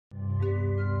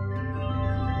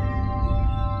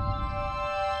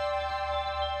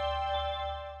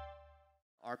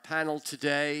panel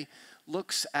today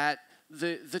looks at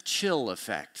the chill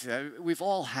effect. We've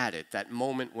all had it, that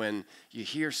moment when you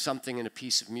hear something in a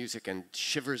piece of music and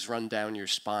shivers run down your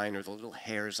spine or the little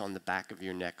hairs on the back of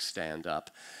your neck stand up.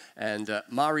 And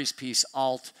Mari's piece,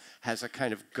 Alt, has a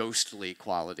kind of ghostly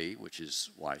quality, which is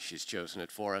why she's chosen it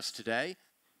for us today.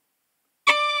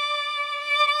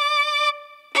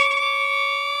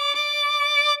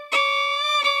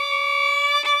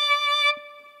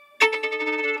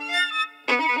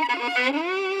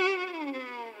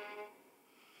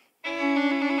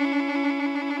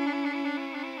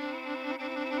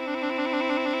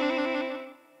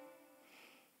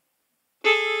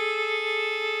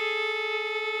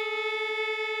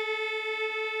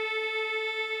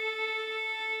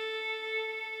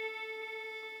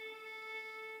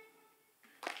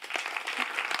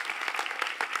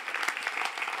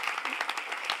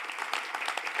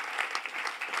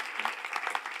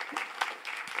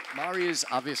 Mari is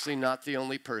obviously not the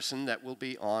only person that will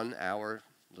be on our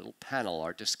little panel,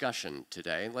 our discussion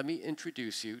today. Let me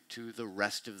introduce you to the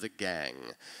rest of the gang.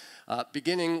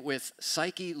 Beginning with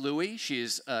Psyche Loui. She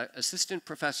is assistant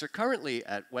professor currently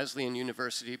at Wesleyan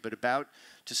University, but about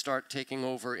to start taking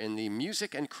over in the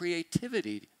Music and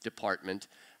Creativity Department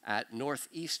at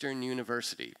Northeastern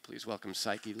University. Please welcome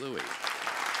Psyche Loui.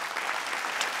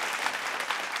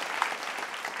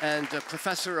 And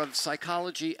Professor of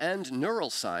Psychology and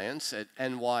Neuroscience at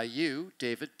NYU,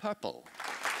 David Poeppel.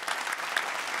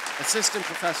 Assistant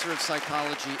Professor of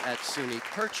Psychology at SUNY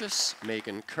Purchase,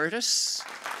 Meagan Curtis.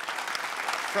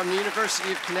 From the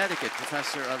University of Connecticut,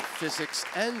 Professor of Physics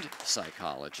and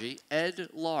Psychology, Ed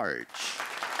Large.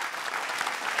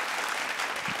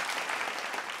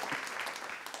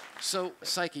 So,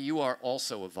 Psyche, you are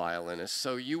also a violinist,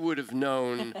 so you would have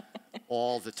known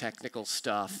all the technical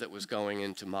stuff that was going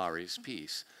into Mari's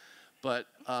piece. But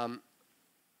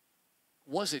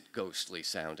was it ghostly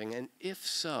sounding? And if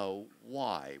so,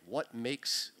 why? What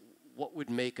would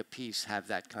make a piece have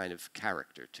that kind of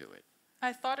character to it?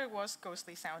 I thought it was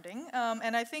ghostly sounding.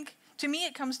 And I think, to me,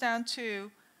 it comes down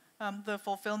to the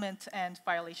fulfillment and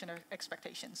violation of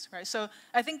expectations, right? So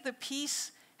I think the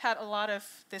piece had a lot of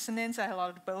dissonance, had a lot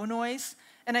of bow noise.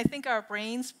 And I think our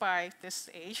brains, by this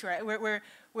age, right,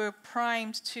 we're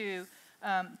primed to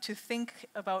think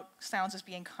about sounds as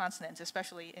being consonants,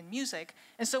 especially in music.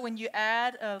 And so when you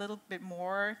add a little bit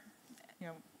more,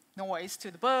 noise to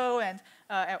the bow, and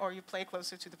or you play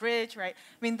closer to the bridge, right?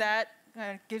 I mean, that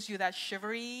gives you that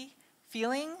shivery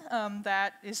feeling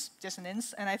that is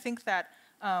dissonance. And I think that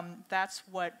that's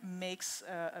what makes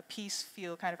a piece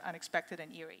feel kind of unexpected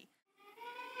and eerie.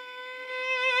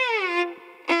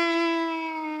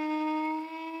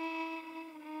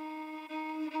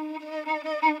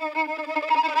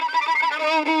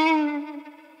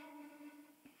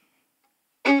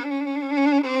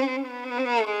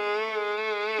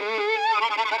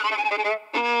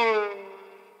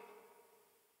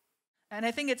 And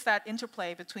I think it's that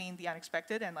interplay between the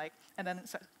unexpected and then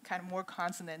kind of more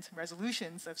consonant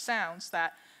resolutions of sounds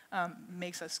that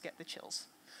makes us get the chills.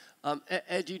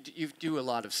 Ed, you do a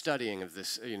lot of studying of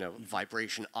this,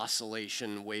 vibration,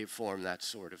 oscillation, waveform, that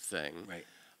sort of thing. Right.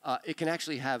 It can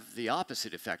actually have the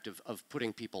opposite effect of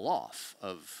putting people off,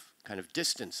 of kind of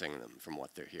distancing them from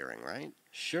what they're hearing, right?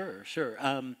 Sure, sure.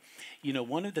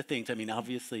 One of the things,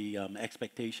 obviously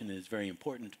expectation is very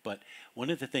important, but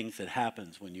one of the things that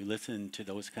happens when you listen to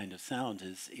those kind of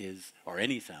sounds or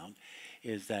any sound,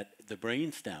 is that the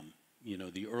brainstem,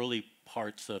 the early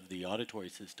parts of the auditory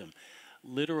system,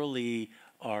 literally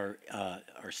are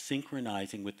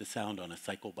synchronizing with the sound on a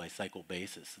cycle-by-cycle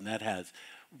basis. And that has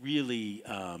really,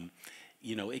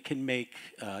 it can make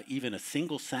even a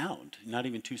single sound, not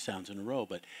even two sounds in a row,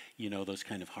 but, those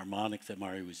kind of harmonics that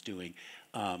Mari was doing,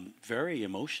 very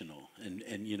emotional and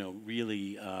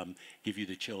really give you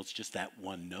the chills, just that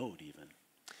one note even.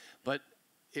 But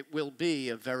it will be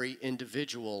a very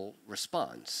individual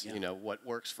response. Yeah. What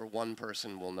works for one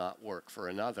person will not work for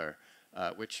another,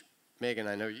 which, Meagan,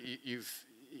 I know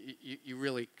you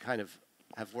really kind of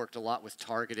have worked a lot with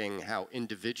targeting how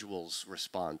individuals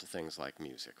respond to things like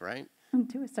music, right?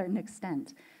 To a certain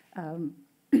extent.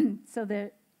 So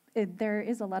there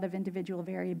is a lot of individual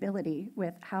variability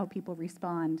with how people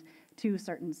respond to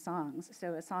certain songs.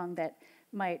 So a song that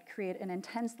might create an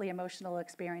intensely emotional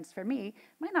experience for me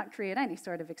might not create any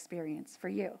sort of experience for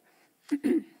you.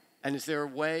 And is there a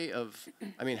way of,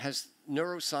 has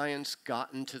neuroscience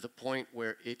gotten to the point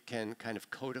where it can kind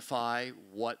of codify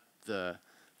what the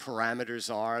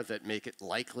parameters are that make it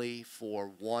likely for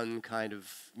one kind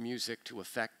of music to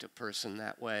affect a person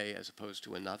that way as opposed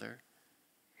to another?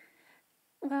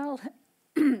 Well,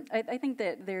 I think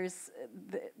that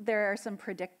there are some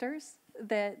predictors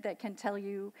that can tell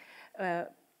you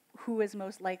who is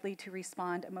most likely to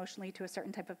respond emotionally to a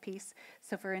certain type of piece.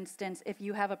 So for instance, if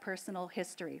you have a personal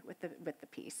history with the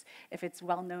piece, if it's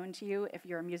well known to you, if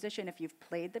you're a musician, if you've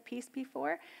played the piece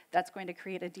before, that's going to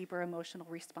create a deeper emotional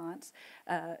response.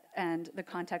 And the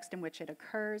context in which it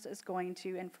occurs is going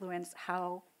to influence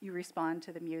how you respond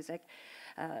to the music.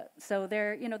 So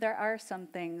there are some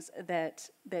things that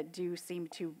do seem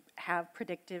to have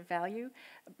predictive value.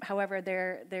 However,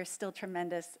 there's still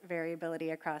tremendous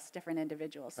variability across different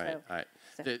individuals. Right.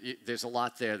 There's a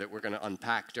lot there that we're going to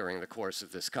unpack during the course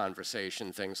of this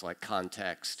conversation, things like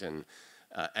context and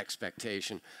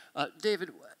expectation.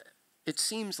 David, it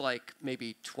seems like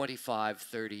maybe 25,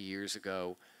 30 years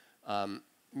ago,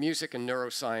 music and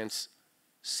neuroscience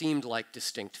seemed like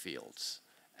distinct fields.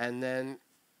 And then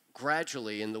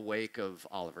gradually, in the wake of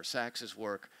Oliver Sacks's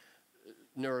work,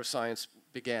 neuroscience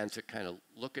began to kind of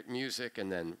look at music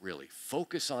and then really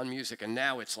focus on music, and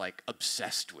now it's like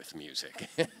obsessed with music.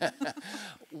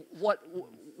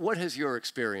 What has your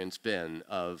experience been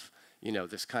of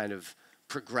this kind of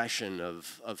progression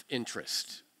of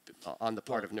interest on the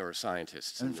part of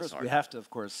neuroscientists? And first, we have to, of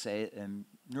course, say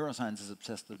neuroscience is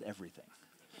obsessed with everything,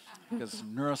 because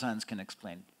neuroscience can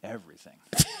explain everything.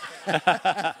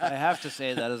 I have to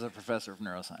say that as a professor of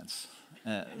neuroscience.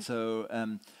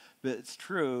 But it's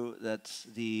true that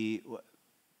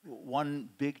one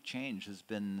big change has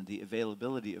been the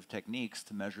availability of techniques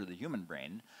to measure the human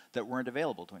brain that weren't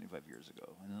available 25 years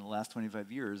ago. And in the last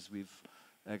 25 years, we've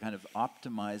kind of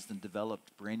optimized and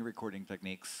developed brain recording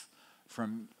techniques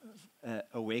from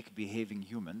awake behaving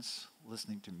humans,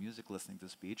 listening to music, listening to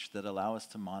speech, that allow us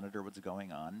to monitor what's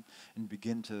going on and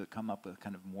begin to come up with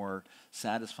kind of more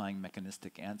satisfying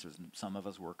mechanistic answers. And some of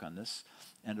us work on this.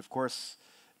 And of course,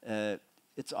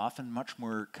 it's often much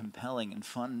more compelling and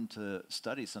fun to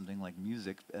study something like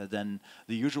music than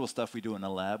the usual stuff we do in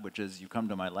a lab, which is you come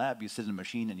to my lab, you sit in a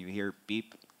machine and you hear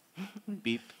beep,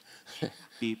 beep,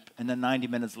 beep, and then 90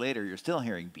 minutes later you're still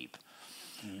hearing beep.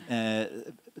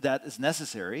 That is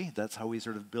necessary. That's how we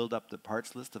sort of build up the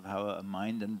parts list of how a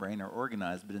mind and brain are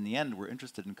organized. But in the end, we're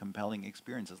interested in compelling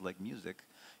experiences like music.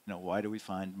 Why do we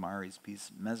find Mari's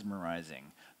piece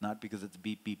mesmerizing? Not because it's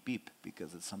beep, beep, beep,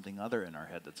 because it's something other in our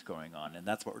head that's going on. And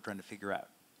that's what we're trying to figure out.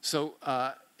 So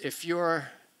if you're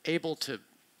able to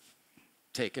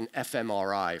take an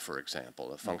fMRI, for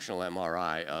example, a functional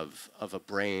MRI of a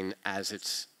brain as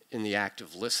it's in the act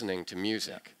of listening to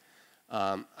music,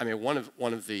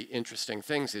 one of the interesting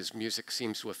things is music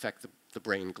seems to affect the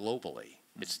brain globally.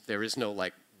 There is no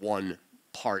like one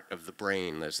part of the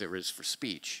brain as there is for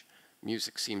speech.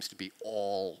 Music seems to be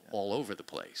all over the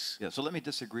place. Yeah. So let me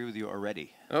disagree with you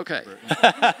already. Okay.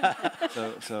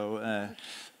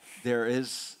 There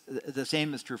is the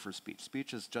same is true for speech.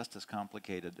 Speech is just as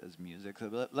complicated as music.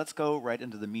 So let's go right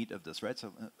into the meat of this, right?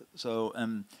 So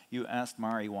you asked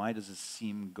Mari, why does this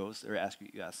seem ghost? Or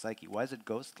you asked Psyche, why is it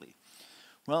ghostly?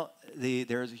 Well,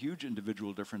 there's huge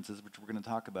individual differences, which we're going to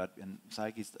talk about. And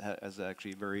Psyche has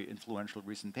actually a very influential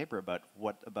recent paper about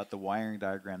about the wiring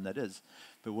diagram that is.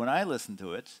 But when I listened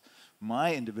to it,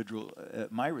 my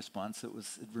response, it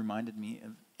reminded me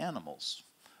of animals.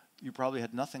 You probably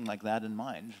had nothing like that in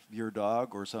mind, your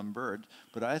dog or some bird,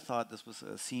 but I thought this was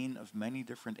a scene of many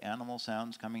different animal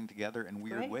sounds coming together in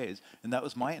weird ways, and that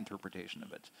was my interpretation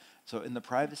of it. So in the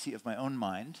privacy of my own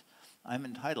mind, I'm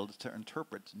entitled to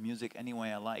interpret music any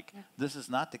way I like. Yeah. This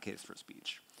is not the case for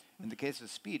speech. In the case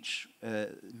of speech,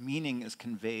 meaning is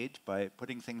conveyed by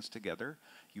putting things together.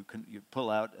 You pull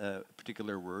out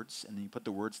particular words, and then you put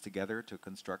the words together to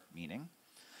construct meaning.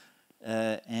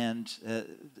 That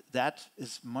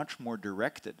is much more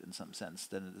directed in some sense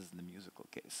than it is in the musical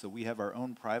case. So we have our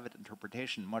own private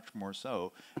interpretation, much more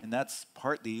so, and that's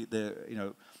partly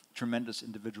the tremendous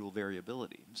individual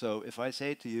variability. So if I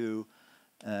say to you,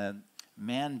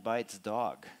 man bites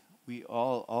dog, we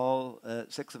all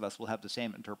 6 of us will have the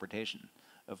same interpretation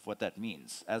of what that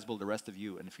means, as will the rest of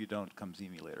you, and if you don't, come see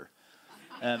me later.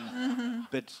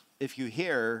 But if you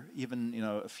hear even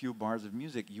a few bars of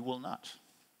music, you will not.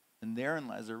 And therein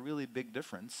lies a really big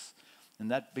difference, and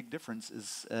that big difference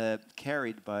is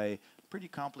carried by pretty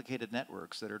complicated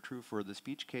networks that are true for the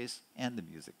speech case and the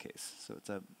music case. So it's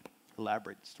an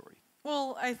elaborate story.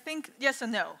 Well, I think yes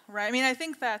and no, right? I mean, I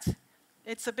think that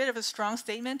it's a bit of a strong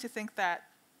statement to think that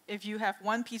if you have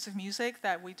one piece of music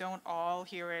that we don't all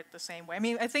hear it the same way. I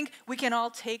mean, I think we can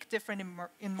all take different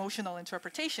emotional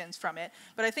interpretations from it,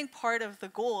 but I think part of the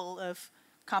goal of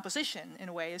composition, in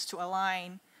a way, is to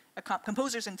align a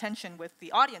composer's intention with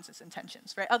the audience's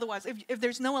intentions, right? Otherwise, if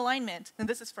there's no alignment, and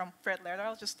this is from Fred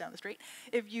Laerdal, just down the street,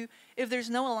 if there's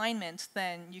no alignment,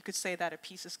 then you could say that a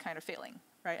piece is kind of failing,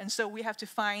 right? And so we have to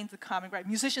find the common ground.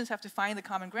 Musicians have to find the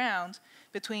common ground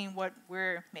between what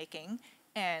we're making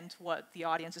and what the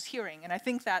audience is hearing. And I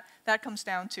think that comes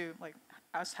down to like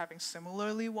us having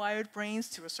similarly wired brains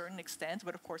to a certain extent,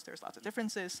 but of course there's lots of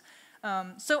differences.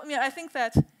 So I mean, I think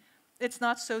that it's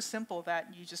not so simple that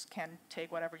you just can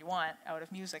take whatever you want out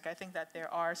of music. I think that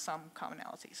there are some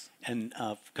commonalities. And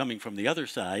coming from the other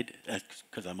side,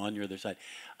 because I'm on your other side,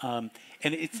 and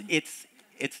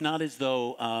it's not as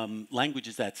though language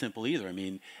is that simple either. I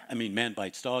mean, man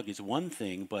bites dog is one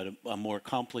thing, but a more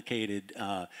complicated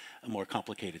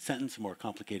sentence, a more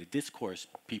complicated discourse,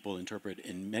 people interpret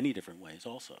in many different ways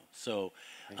also. So,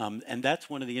 and that's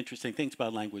one of the interesting things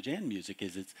about language and music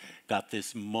is it's got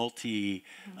this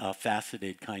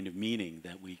multi-faceted kind of meaning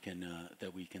that we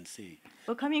can see.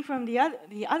 Well, coming from the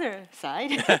other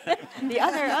side, the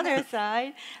other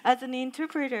side, as an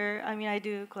interpreter, I mean, I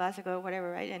do classical or whatever,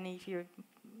 right? And if you're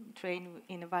trained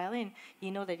in a violin,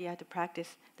 you know that you have to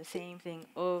practice the same thing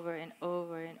over and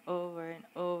over and over and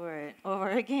over and over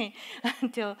again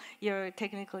until you're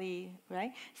technically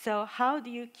right. So how do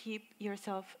you keep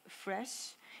yourself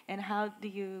fresh, and how do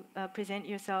you present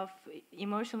yourself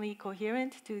emotionally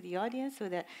coherent to the audience so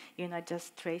that you're not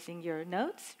just tracing your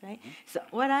notes, right? So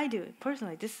what I do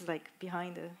personally, this is like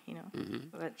behind the, you know.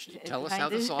 Tell us how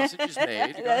the sausage is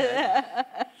made. Go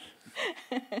ahead.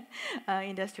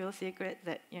 Industrial secret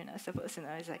that you're not supposed to know.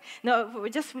 It's like, no,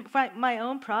 just my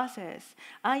own process.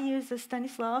 I use a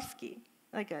Stanislavski,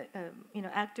 like a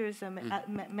actor's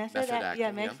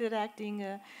method acting.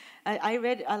 I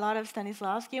read a lot of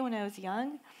Stanislavski when I was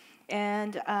young,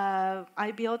 and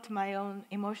I built my own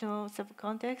emotional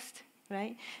subcontext,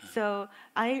 right? So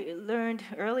I learned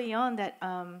early on that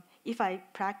if I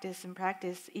practice and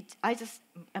practice, I just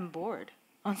am bored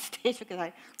on stage because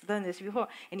I've done this before.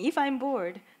 And if I'm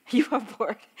bored, you are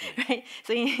bored, right?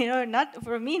 So, not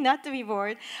for me not to be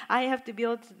bored, I have to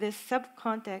build this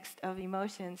subcontext of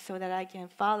emotions so that I can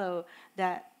follow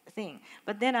that thing.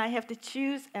 But then I have to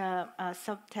choose a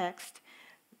subtext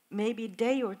maybe a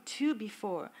day or two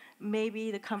before. Maybe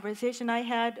the conversation I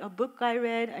had, a book I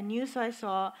read, a news I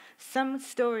saw, some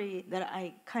story that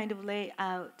I kind of lay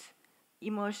out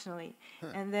emotionally,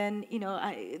 and then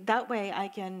that way I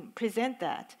can present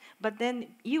that. But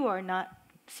then you are not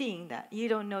seeing that. You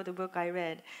don't know the book I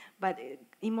read, but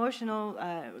emotional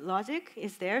logic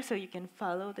is there, so you can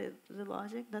follow the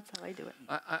logic. That's how I do it.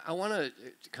 I want to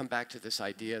come back to this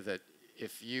idea that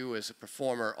if you as a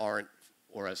performer aren't,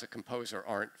 or as a composer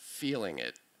aren't feeling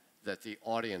it, that the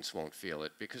audience won't feel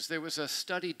it, because there was a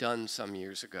study done some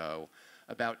years ago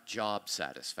about job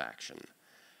satisfaction.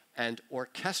 And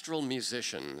orchestral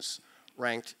musicians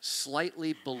ranked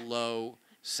slightly below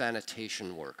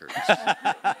sanitation workers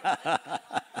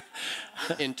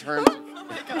in terms of...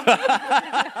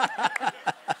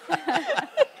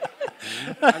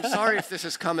 I'm sorry if this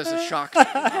has come as a shock to you.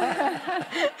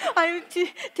 I'm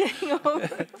taking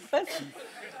over.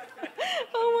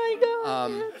 Oh my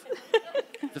God.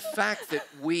 The fact that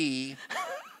we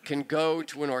can go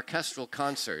to an orchestral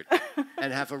concert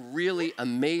and have a really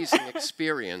amazing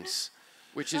experience,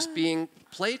 which is being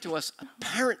played to us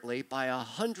apparently by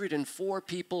 104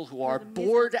 people who are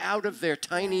bored out of their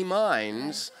tiny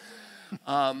minds,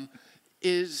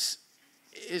 is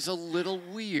a little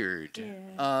weird.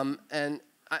 Yeah. And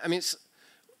I mean,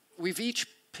 we've each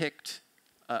picked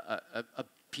a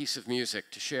piece of music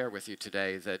to share with you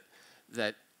today that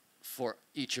for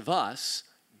each of us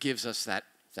gives us that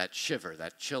shiver,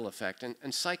 that chill effect.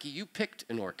 And Psyche, you picked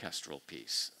an orchestral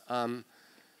piece.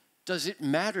 Does it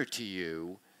matter to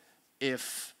you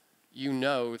if you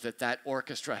know that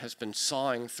orchestra has been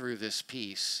sawing through this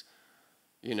piece,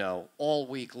 all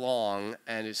week long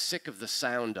and is sick of the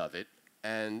sound of it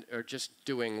and are just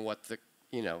doing what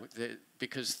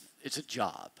because it's a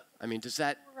job? I mean, does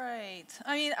that... Right.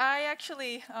 I mean, I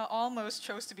actually almost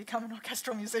chose to become an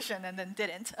orchestral musician and then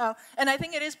didn't. And I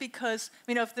think it is because,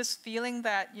 of this feeling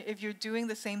that if you're doing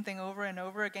the same thing over and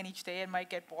over again each day, it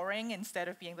might get boring instead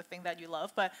of being the thing that you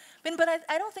love. But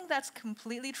I don't think that's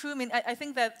completely true. I mean, I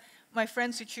think that my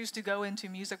friends who choose to go into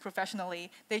music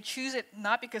professionally, they choose it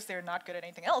not because they're not good at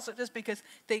anything else, but just because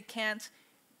they can't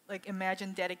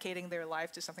imagine dedicating their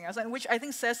life to something else, and which I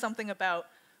think says something about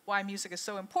why music is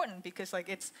so important, because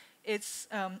it's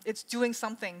doing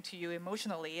something to you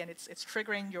emotionally, and it's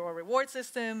triggering your reward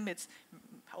system.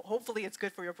 Hopefully it's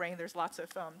good for your brain. There's lots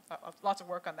of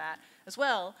work on that as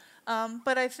well.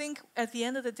 But I think at the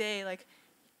end of the day,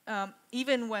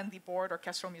 even when the bored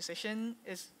orchestral musician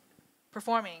is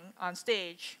performing on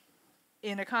stage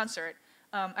in a concert,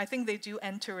 I think they do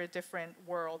enter a different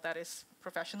world that is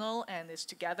professional and is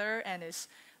together and is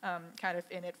kind of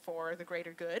in it for the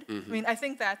greater good. I mean, I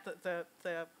think that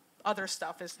the other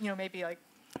stuff is, maybe like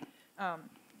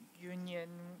union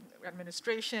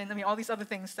administration. I mean, all these other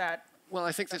things that. Well,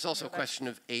 I think there's also a question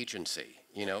of agency.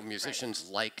 Musicians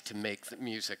like to make the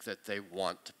music that they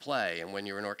want to play, and when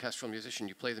you're an orchestral musician,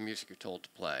 you play the music you're told to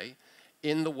play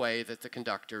in the way that the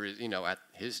conductor is, at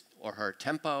his or her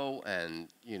tempo, and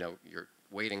you're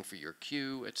waiting for your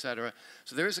cue, etc.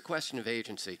 So there is a question of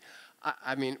agency.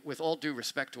 I mean, with all due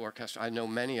respect to orchestra, I know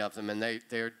many of them, and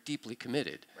they're deeply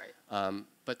committed. Right.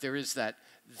 But there is that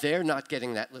they're not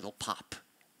getting that little pop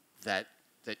that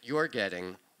you're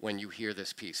getting when you hear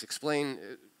this piece. Explain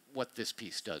what this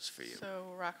piece does for you.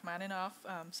 So Rachmaninoff,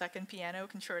 second piano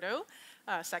concerto,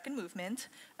 second movement,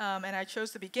 and I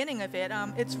chose the beginning of it.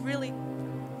 It's really.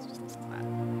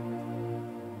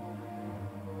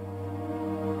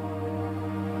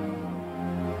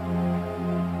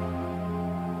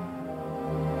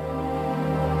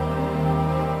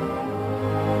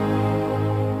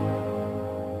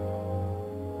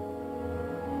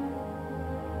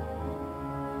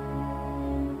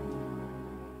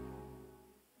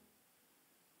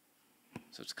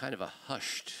 So it's kind of a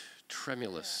hushed,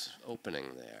 tremulous opening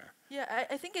there. Yeah,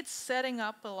 I think it's setting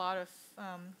up a lot of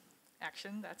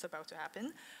action that's about to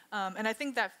happen. And I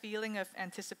think that feeling of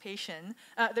anticipation,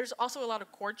 there's also a lot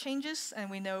of chord changes, and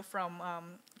we know from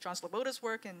John Sloboda's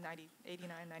work in 89,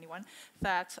 91,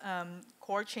 that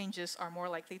chord changes are more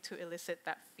likely to elicit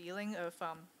that feeling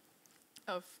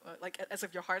of like as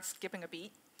if your heart's skipping a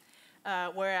beat.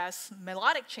 Whereas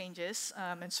melodic changes,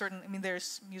 and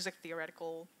there's music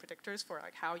theoretical predictors for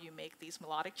like how you make these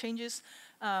melodic changes,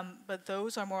 but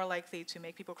those are more likely to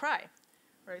make people cry,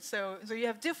 right? So you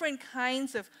have different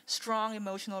kinds of strong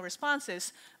emotional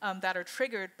responses that are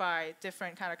triggered by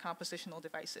different kind of compositional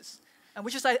devices,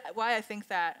 which is why I think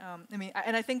that,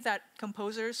 and I think that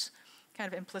composers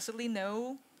kind of implicitly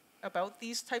know about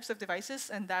these types of devices,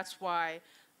 and that's why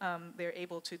they're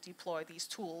able to deploy these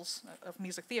tools of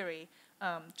music theory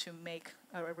to make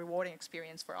a rewarding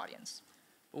experience for audience.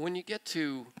 But when you get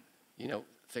to,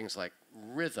 things like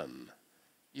rhythm,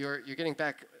 you're getting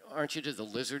back, aren't you, to the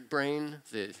lizard brain,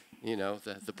 the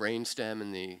brain stem,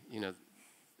 and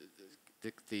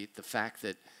the fact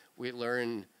that we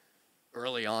learn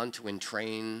early on to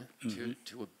entrain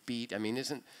to a beat. I mean,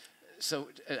 it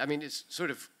sort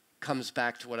of comes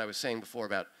back to what I was saying before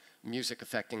about music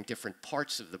affecting different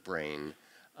parts of the brain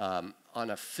on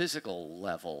a physical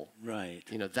level. Right.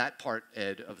 That part,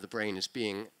 Ed, of the brain is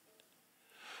being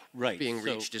being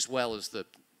reached as well as the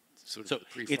sort of the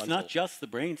prefrontal. It's not just the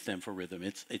brainstem for rhythm.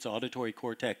 It's auditory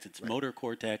cortex, it's motor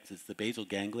cortex, it's the basal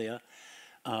ganglia.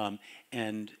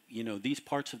 And these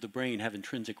parts of the brain have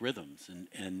intrinsic rhythms,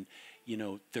 and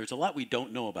there's a lot we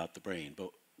don't know about the brain, but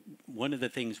one of the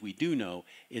things we do know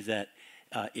is that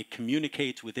it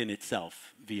communicates within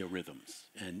itself via rhythms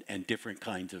and different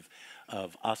kinds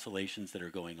of oscillations that are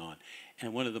going on.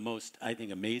 And one of the most, I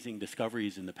think, amazing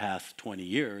discoveries in the past 20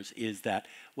 years is that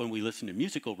when we listen to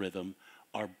musical rhythm,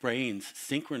 our brains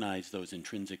synchronize those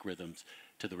intrinsic rhythms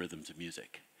to the rhythms of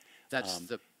music. That's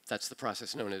the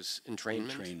process known as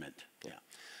entrainment? Entrainment,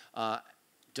 yeah.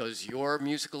 Does your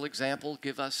musical example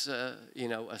give us, a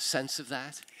sense of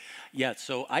that? Yeah,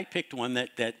 so I picked one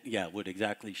that would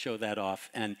exactly show that off,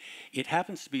 and it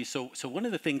happens to be so. One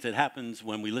of the things that happens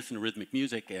when we listen to rhythmic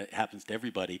music, it happens to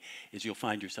everybody, is you'll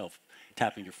find yourself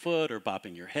tapping your foot or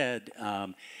bopping your head.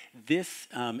 And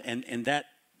that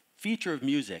feature of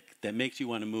music that makes you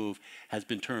want to move has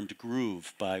been termed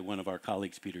groove by one of our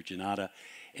colleagues, Peter Giannata.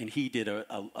 And he did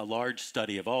a large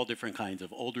study of all different kinds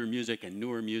of older music and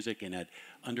newer music, and had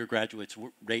undergraduates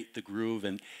rate the groove.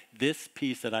 And this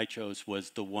piece that I chose was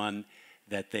the one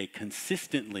that they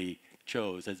consistently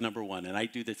chose as number one. And I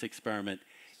do this experiment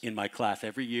in my class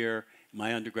every year.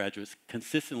 My undergraduates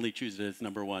consistently choose it as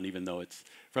number one, even though it's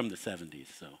from the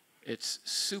 70s. So it's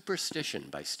Superstition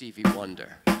by Stevie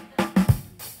Wonder.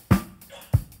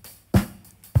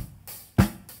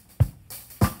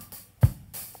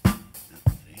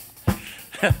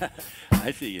 I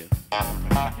see you.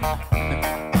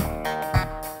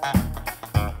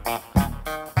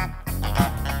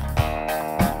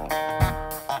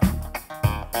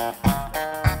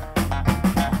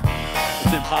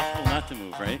 It's impossible not to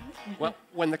move, right? Well,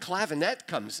 when the clavinet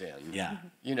comes in, yeah,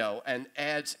 and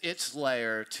adds its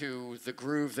layer to the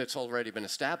groove that's already been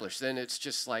established, then it's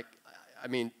just like,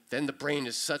 then the brain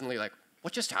is suddenly like,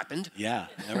 what just happened? Yeah,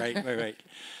 right.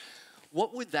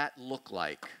 What would that look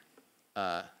like,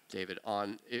 David,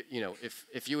 on,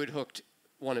 if you had hooked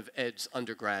one of Ed's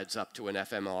undergrads up to an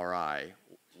fMRI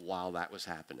while that was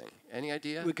happening? Any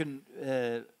idea? We can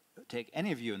take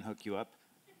any of you and hook you up.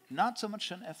 Not so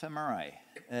much an fMRI.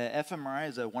 fMRI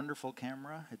is a wonderful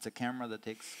camera. It's a camera that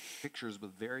takes pictures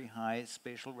with very high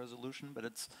spatial resolution, but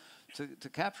it's to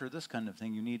capture this kind of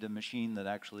thing, you need a machine that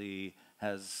actually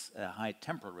has a high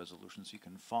temporal resolution so you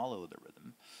can follow the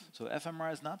rhythm. So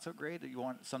fMRI is not so great. You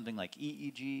want something like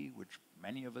EEG, which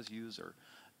many of us use, or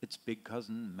its big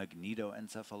cousin,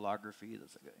 magnetoencephalography.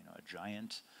 That's like a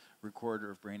giant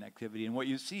recorder of brain activity. And what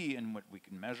you see and what we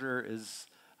can measure is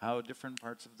how different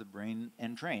parts of the brain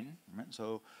entrain. Right?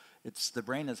 So the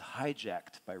brain is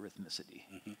hijacked by rhythmicity.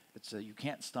 It's you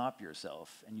can't stop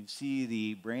yourself, and you see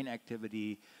the brain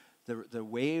activity, the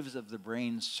waves of the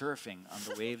brain surfing on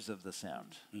the waves of the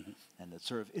sound, and it's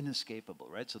sort of inescapable,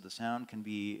 right? So the sound can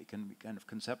be kind of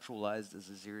conceptualized as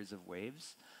a series of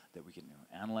waves that we can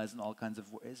analyze in all kinds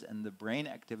of ways, and the brain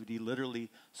activity literally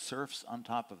surfs on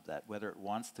top of that, whether it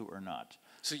wants to or not.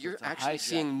 So you're actually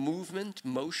seeing movement,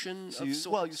 motion of sorts?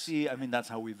 Well, you see, I mean, that's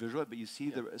how we visualize it, but you see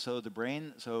the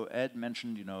brain, so Ed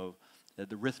mentioned,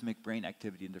 the rhythmic brain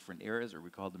activity in different areas, or we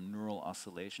call them neural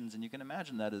oscillations, and you can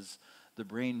imagine that as the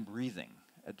brain breathing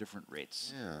at different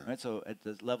rates. Right? So at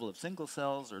the level of single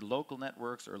cells or local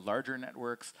networks or larger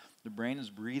networks, the brain is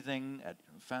breathing at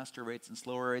faster rates and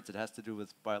slower rates. It has to do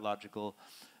with biological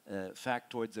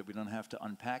factoids that we don't have to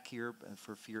unpack here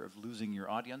for fear of losing your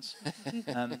audience.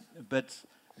 But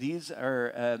these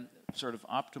are sort of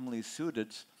optimally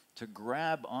suited to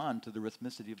grab on to the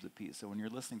rhythmicity of the piece. So when you're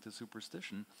listening to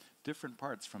Superstition, different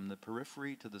parts from the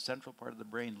periphery to the central part of the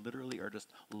brain literally are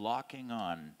just locking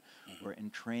on or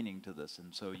entraining to this,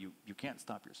 and so you can't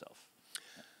stop yourself.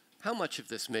 How much of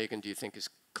this, Meagan, do you think is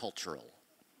cultural?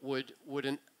 Would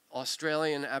an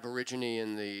Australian Aborigine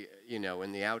in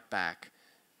the outback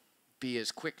be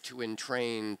as quick to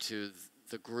entrain to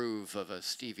the groove of a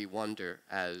Stevie Wonder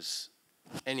as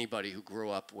anybody who grew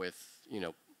up with,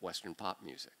 Western pop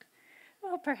music?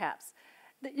 Well, perhaps.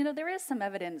 There is some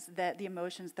evidence that the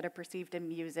emotions that are perceived in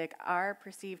music are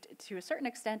perceived to a certain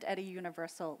extent at a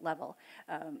universal level.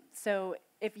 So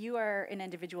if you are an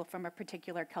individual from a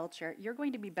particular culture, you're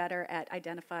going to be better at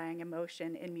identifying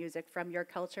emotion in music from your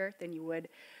culture than you would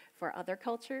for other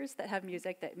cultures that have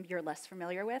music that you're less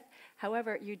familiar with.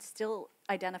 However, you'd still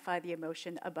identify the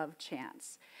emotion above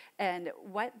chance. And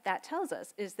what that tells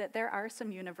us is that there are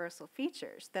some universal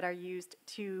features that are used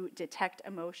to detect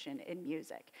emotion in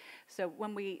music. So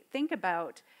when we think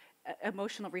about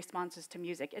emotional responses to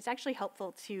music, it's actually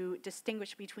helpful to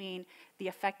distinguish between the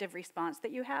affective response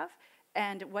that you have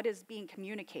and what is being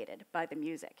communicated by the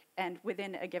music. And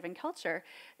within a given culture,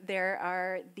 there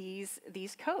are these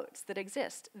codes that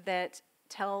exist that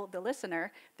tell the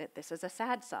listener that this is a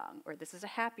sad song, or this is a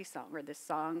happy song, or this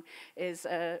song is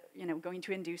going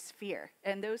to induce fear.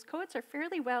 And those codes are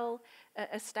fairly well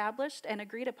established and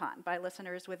agreed upon by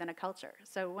listeners within a culture.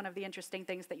 So one of the interesting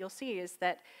things that you'll see is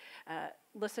that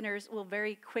listeners will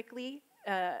very quickly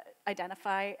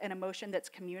identify an emotion that's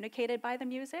communicated by the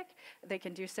music. They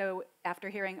can do so after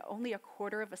hearing only a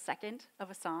quarter of a second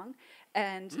of a song,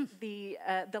 and the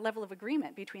level of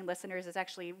agreement between listeners is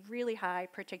actually really high,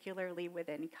 particularly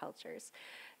within cultures.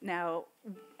 Now,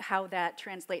 how that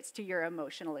translates to your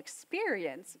emotional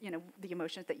experience, the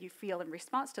emotions that you feel in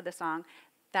response to the song,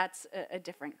 that's a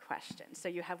different question. So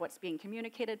you have what's being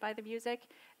communicated by the music,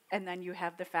 and then you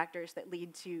have the factors that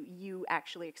lead to you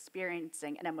actually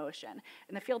experiencing an emotion.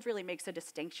 And the field really makes a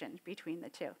distinction between the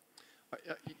two.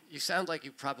 You sound like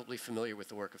you're probably familiar with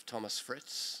the work of Thomas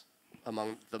Fritz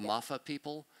among the Mafa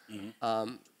people,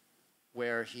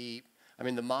 where the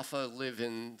Mafa live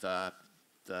in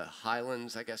the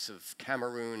highlands, I guess, of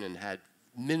Cameroon and had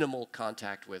minimal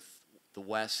contact with the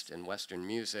West and Western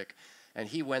music. And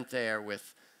he went there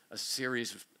with a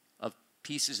series of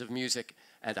pieces of music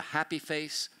and a happy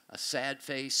face, a sad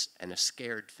face, and a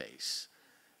scared face.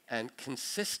 And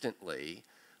consistently,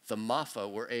 the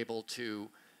Mafa were able to,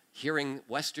 hearing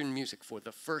Western music for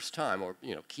the first time, or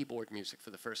keyboard music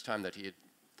for the first time that he had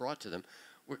brought to them,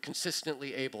 were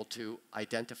consistently able to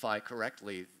identify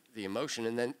correctly the emotion.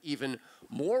 And then even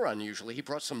more unusually, he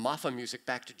brought some Mafa music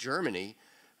back to Germany,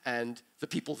 and the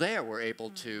people there were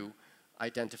able to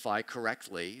identify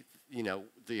correctly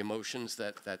the emotions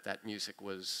that music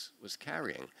was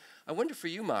carrying. I wonder for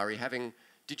you, Mari,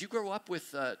 did you grow up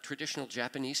with traditional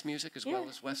Japanese music as well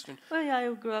as Western? Well, yeah,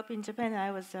 I grew up in Japan.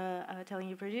 I was telling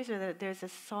your producer that there's a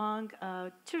song,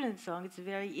 children's song. It's a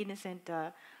very innocent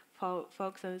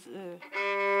folk song.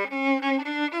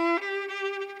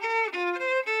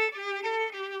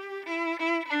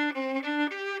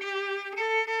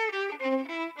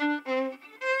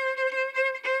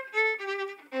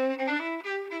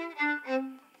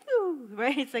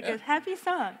 right? It's like a happy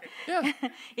song. Yeah.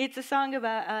 It's a song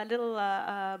about little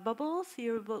bubbles.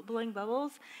 You're blowing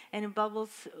bubbles, and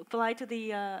bubbles fly to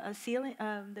the ceiling,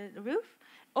 the roof.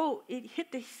 Oh, it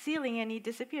hit the ceiling and it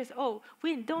disappears. Oh,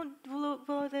 wind, don't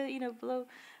blow the, blow,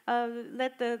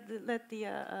 let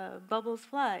the bubbles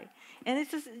fly. And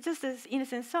it's just this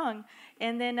innocent song.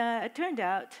 And then it turned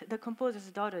out the composer's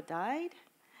daughter died.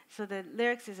 So the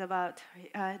lyrics is about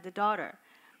the daughter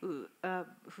who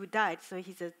died. So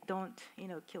he says, don't,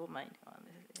 kill my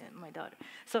daughter.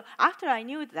 So after I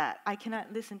knew that, I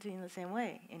cannot listen to it in the same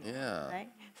way anymore, Yeah. right?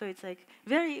 So it's like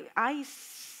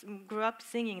grew up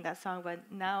singing that song, but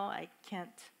now I can't,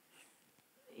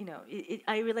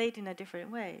 I relate in a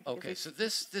different way. Okay, so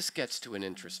this gets to an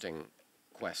interesting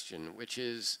question, which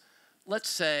is, let's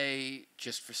say,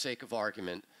 just for sake of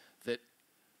argument, that,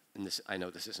 and this, I know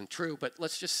this isn't true, but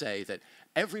let's just say that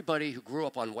everybody who grew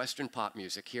up on Western pop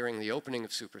music hearing the opening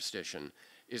of Superstition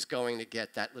is going to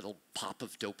get that little pop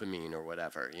of dopamine or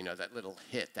whatever, that little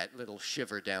hit, that little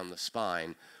shiver down the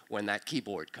spine when that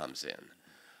keyboard comes in.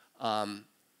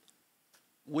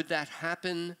 Would that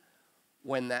happen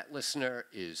when that listener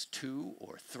is 2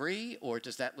 or 3, or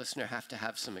does that listener have to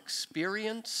have some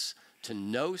experience to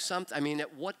know something? I mean,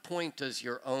 at what point does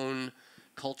your own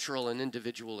cultural and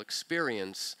individual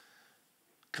experience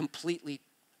completely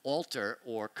alter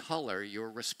or color your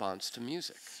response to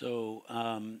music? So,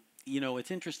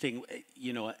 it's interesting,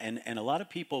 and a lot of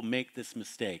people make this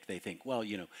mistake. They think, well,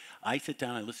 I sit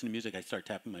down, I listen to music, I start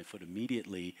tapping my foot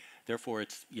immediately, therefore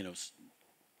it's,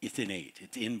 it's innate,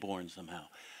 it's inborn somehow.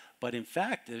 But in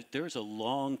fact, there's a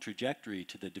long trajectory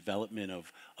to the development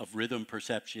of rhythm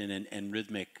perception and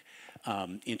rhythmic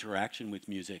interaction with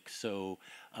music. So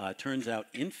it turns out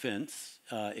infants,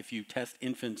 if you test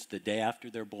infants the day after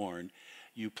they're born,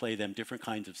 you play them different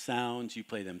kinds of sounds, you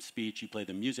play them speech, you play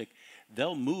them music,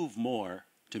 they'll move more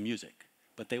to music,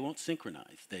 but they won't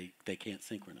synchronize. They can't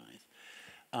synchronize.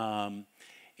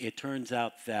 It turns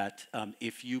out that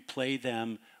if you play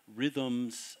them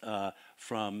rhythms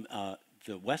from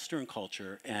the Western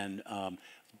culture and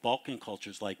Balkan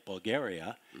cultures like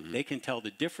Bulgaria, they can tell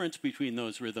the difference between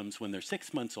those rhythms when they're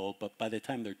 6 months old, but by the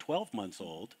time they're 12 months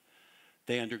old,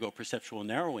 they undergo perceptual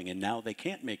narrowing, and now they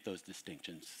can't make those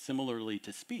distinctions, similarly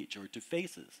to speech or to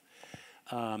faces.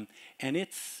 And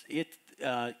it's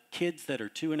kids that are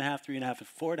 2.5, 3.5, and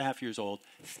 4.5 years old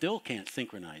still can't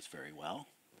synchronize very well,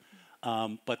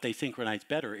 but they synchronize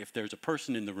better if there's a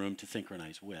person in the room to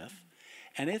synchronize with.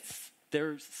 And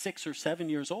they're 6 or 7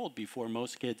 years old before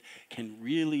most kids can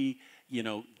really,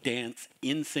 dance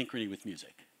in synchrony with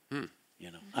music.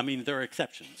 I mean, there are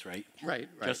exceptions, right? Right.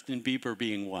 Justin Bieber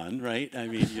being one, right? I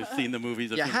mean, you've seen the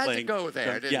movies of him playing. You had to go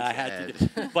there, didn't yeah, you, I had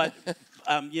to. But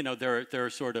there are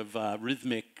sort of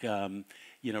rhythmic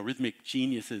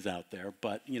geniuses out there.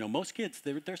 But most kids,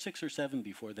 they're 6 or 7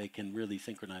 before they can really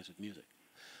synchronize with music.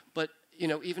 But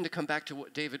even to come back to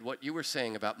what you were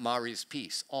saying about Mari's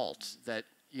piece, Alt, that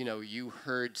you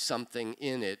heard something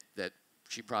in it that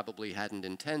she probably hadn't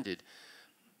intended,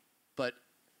 but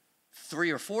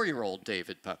 3 or 4-year-old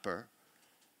David Poeppel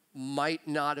might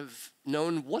not have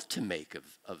known what to make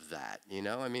of that.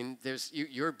 I mean,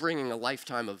 you're bringing a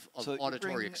lifetime of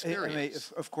auditory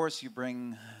experience. Of course, you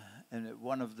bring, and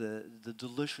one of the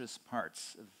delicious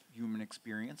parts of human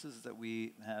experience is that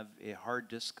we have a hard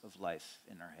disk of life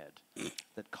in our head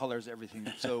that colors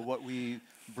everything. So what we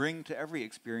bring to every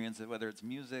experience, whether it's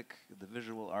music, the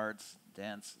visual arts,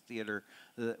 dance, theater,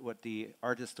 what the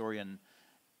art historian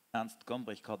Ernst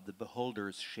Gombrich called the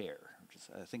beholder's share, which is,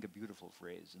 I think, a beautiful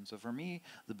phrase. And so for me,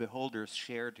 the beholder's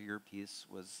share to your piece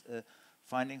was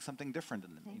finding something different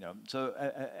in them. So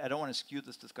I don't want to skew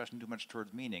this discussion too much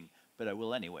towards meaning, but I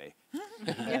will anyway.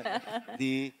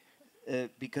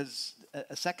 Because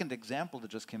a second example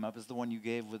that just came up is the one you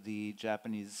gave with the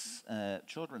Japanese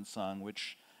children's song,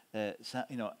 which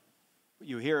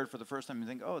you hear it for the first time, you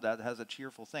think, oh, that has a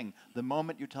cheerful thing. The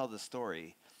moment you tell the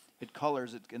story, it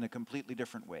colors it in a completely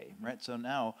different way, right? So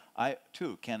now I,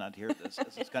 too, cannot hear this.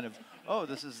 This is kind of, oh,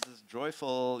 this is this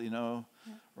joyful,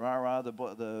 rah-rah,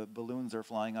 the balloons are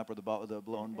flying up or the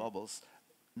blown bubbles.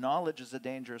 Knowledge is a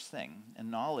dangerous thing.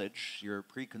 And knowledge, your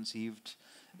preconceived,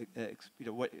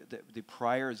 the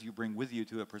priors you bring with you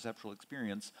to a perceptual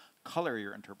experience, color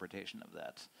your interpretation of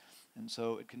that. And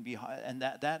so it can be, and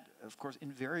that, of course,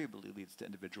 invariably leads to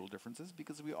individual differences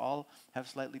because we all have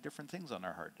slightly different things on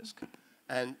our hard disk.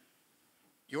 And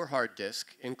your hard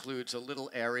disk includes a little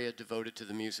area devoted to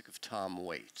the music of Tom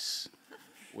Waits,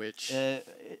 which...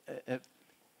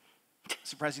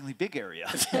 surprisingly big area.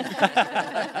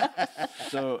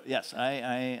 So yes, I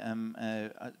am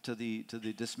to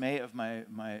the dismay of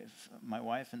my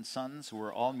wife and sons, who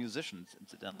are all musicians,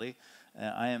 incidentally.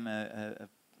 I am a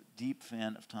deep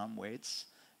fan of Tom Waits,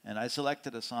 and I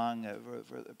selected a song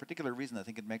for a particular reason. I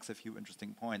think it makes a few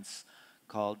interesting points,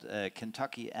 called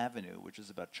Kentucky Avenue, which is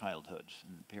about childhood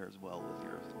and pairs well with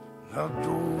yours. Now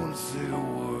don't say a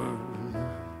word.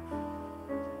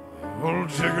 I'll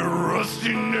take a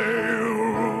rusty nail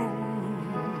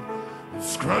and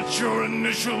scratch your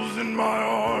initials in my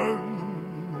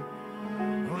arm.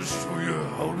 I'll show you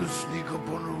how to sneak up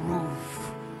on the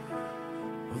roof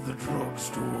of the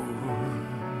drugstore.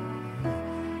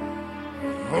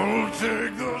 I'll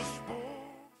take the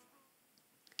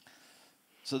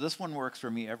So this one works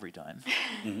for me every time.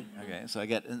 Okay, so I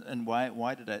get, and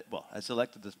why did I, well, I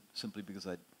selected this simply because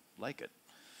I like it.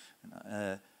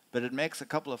 But it makes a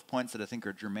couple of points that I think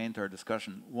are germane to our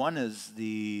discussion. One is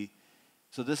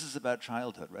so this is about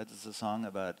childhood, right? This is a song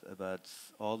about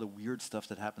all the weird stuff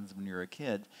that happens when you're a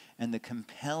kid and the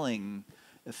compelling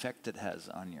effect it has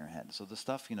on your head. So the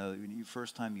stuff, when you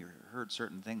first time you heard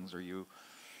certain things, or you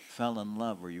fell in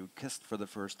love, or you kissed for the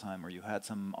first time, or you had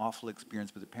some awful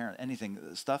experience with a parent, anything,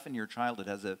 stuff in your childhood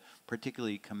has a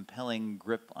particularly compelling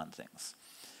grip on things.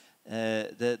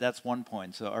 That's one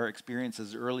point. So our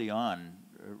experiences early on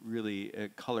really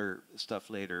color stuff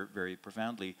later very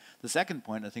profoundly. The second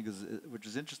point, I think, which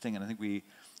is interesting, and I think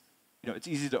it's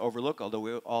easy to overlook, although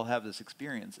we all have this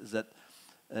experience, is that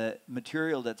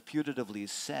material that's putatively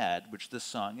sad, which this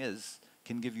song is,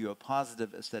 can give you a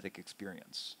positive aesthetic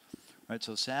experience. Right?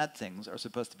 So sad things are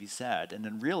supposed to be sad, and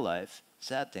in real life,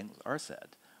 sad things are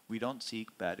sad. We don't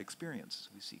seek bad experiences,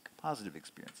 we seek positive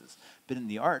experiences. But in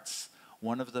the arts,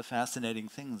 one of the fascinating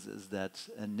things is that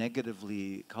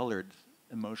negatively colored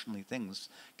emotionally things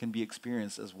can be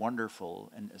experienced as wonderful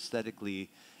and aesthetically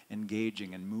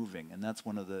engaging and moving, and that's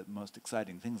one of the most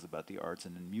exciting things about the arts,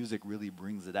 and music really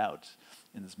brings it out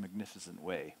in this magnificent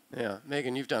way. Yeah,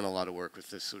 Meagan, you've done a lot of work with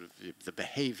this sort of the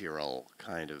behavioral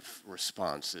kind of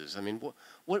responses. I mean,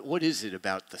 what is it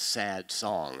about the sad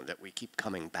song that we keep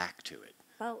coming back to it?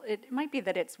 Well, it might be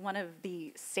that it's one of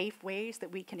the safe ways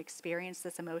that we can experience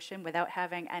this emotion without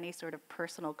having any sort of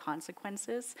personal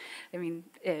consequences. I mean,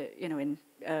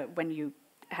 when you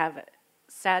have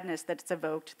sadness that's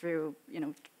evoked through,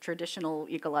 traditional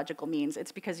ecological means,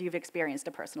 it's because you've experienced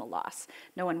a personal loss.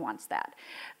 No one wants that.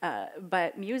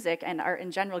 But music and art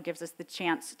in general gives us the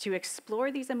chance to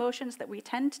explore these emotions that we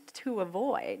tend to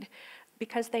avoid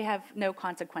because they have no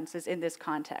consequences in this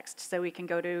context. So we can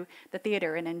go to the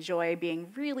theater and enjoy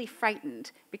being really frightened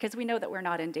because we know that we're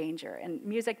not in danger. And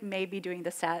music may be doing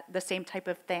the same type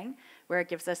of thing, where it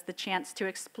gives us the chance to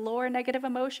explore negative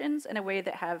emotions in a way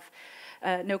that have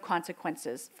no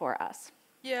consequences for us.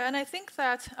 Yeah, and I think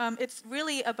that it's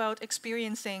really about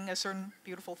experiencing a certain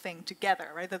beautiful thing together,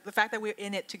 right? The fact that we're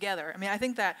in it together. I mean, I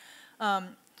think that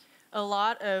a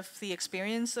lot of the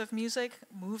experience of music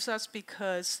moves us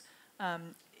because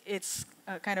it's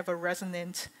kind of a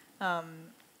resonant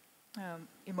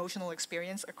emotional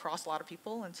experience across a lot of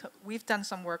people. And so we've done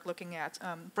some work looking at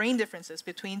brain differences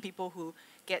between people who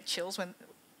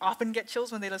often get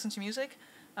chills when they listen to music,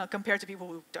 compared to people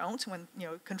who don't, when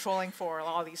controlling for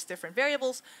all these different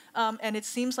variables. And it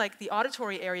seems like the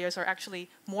auditory areas are actually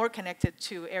more connected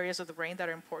to areas of the brain that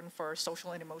are important for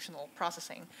social and emotional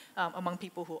processing among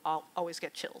people who always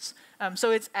get chills.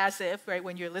 So it's as if, right,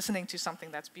 when you're listening to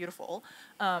something that's beautiful,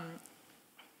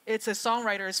 it's a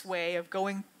songwriter's way of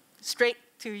going straight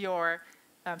to your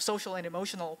social and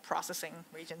emotional processing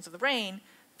regions of the brain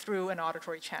through an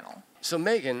auditory channel. So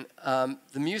Meagan,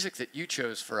 the music that you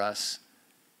chose for us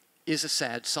is a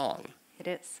sad song. It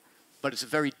is. But it's a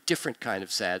very different kind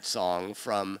of sad song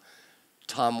from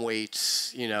Tom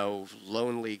Waits,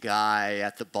 lonely guy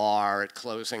at the bar at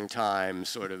closing time,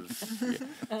 sort of.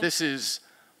 This is,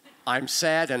 I'm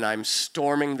sad and I'm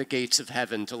storming the gates of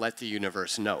heaven to let the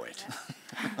universe know it.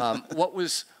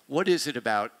 What is it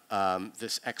about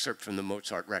this excerpt from the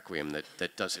Mozart Requiem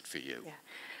that does it for you? Yeah.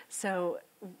 So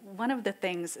one of the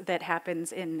things that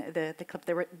happens in the clip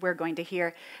that we're going to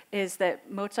hear is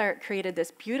that Mozart created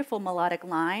this beautiful melodic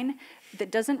line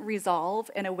that doesn't resolve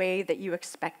in a way that you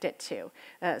expect it to.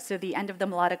 So the end of the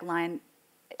melodic line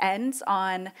ends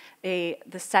on the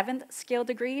 7th scale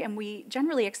degree, and we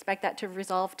generally expect that to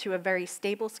resolve to a very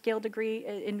stable scale degree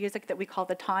in music that we call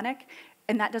the tonic,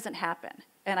 and that doesn't happen.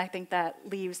 And I think that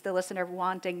leaves the listener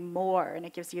wanting more, and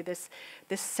it gives you this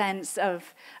sense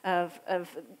of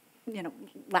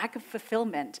lack of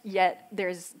fulfillment, yet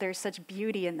there's such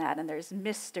beauty in that, and there's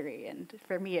mystery, and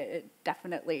for me it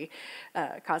definitely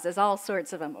causes all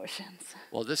sorts of emotions.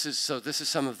 Well, this is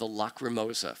some of the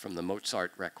Lacrimosa from the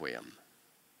Mozart Requiem.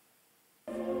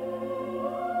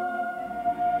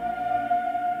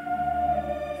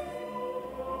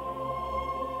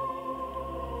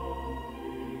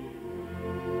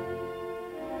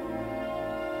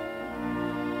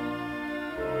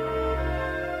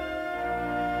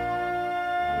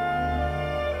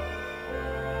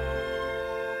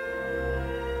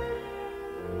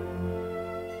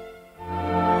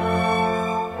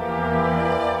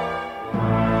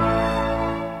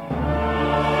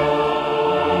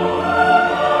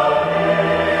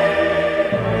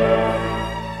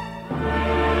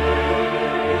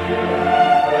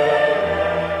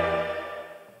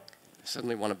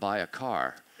 Suddenly want to buy a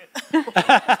car.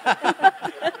 It's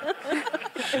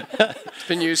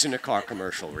been used in a car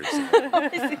commercial recently.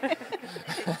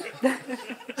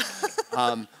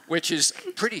 Which is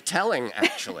pretty telling,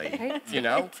 actually. Right? You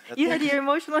know? You had your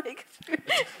emotional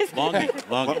experience. Longing.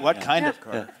 What kind of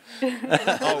car?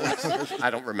 Oh, I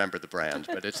don't remember the brand,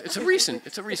 but it's a recent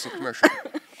commercial.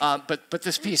 But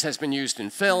this piece has been used in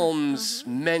films,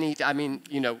 many. I mean,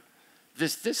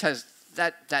 this has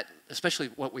that especially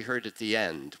what we heard at the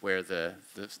end, where the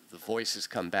voices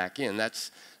come back in.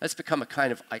 That's become a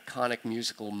kind of iconic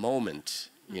musical moment,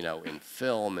 in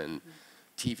film and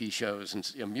TV shows,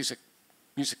 and music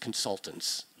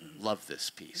consultants love this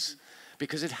piece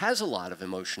because it has a lot of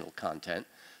emotional content,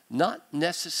 not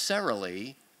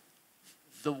necessarily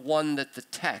the one that the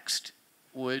text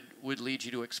would lead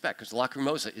you to expect, because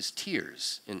Lacrimosa is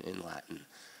tears in Latin,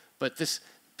 but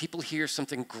people hear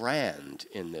something grand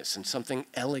in this and something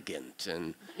elegant,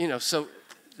 and so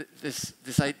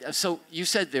so you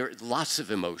said there are lots of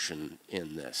emotion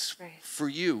in this. Right. For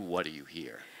you, what do you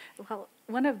hear? Well,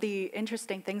 one of the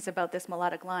interesting things about this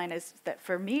melodic line is that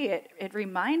for me, it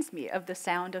reminds me of the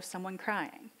sound of someone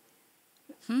crying.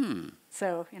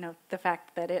 So, the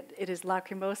fact that it is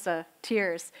Lacrimosa,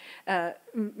 tears,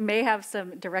 may have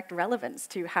some direct relevance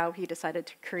to how he decided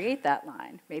to create that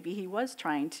line. Maybe he was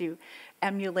trying to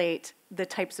emulate the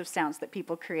types of sounds that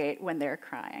people create when they're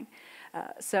crying.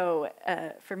 So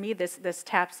for me, this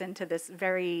taps into this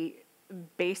very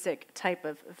basic type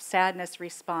of sadness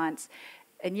response,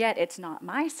 and yet it's not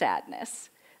my sadness.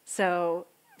 So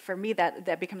for me,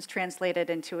 that becomes translated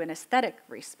into an aesthetic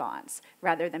response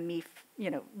rather than me,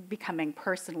 becoming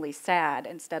personally sad.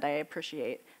 Instead, I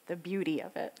appreciate the beauty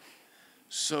of it.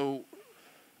 So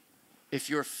if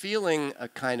you're feeling a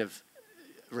kind of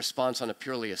response on a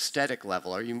purely aesthetic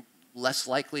level, are you less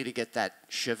likely to get that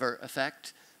shiver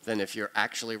effect than if you're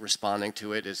actually responding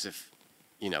to it as if,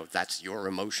 that's your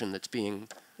emotion that's being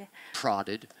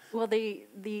prodded? Well,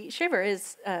 the shiver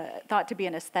is thought to be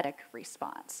an aesthetic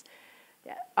response.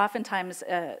 Yeah. Oftentimes,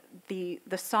 the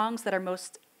songs that are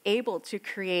most able to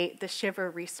create the shiver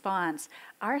response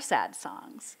are sad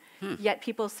songs. Yet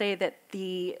people say that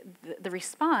the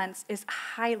response is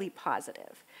highly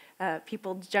positive.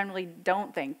 People generally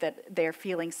don't think that they're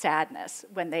feeling sadness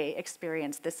when they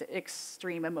experience this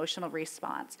extreme emotional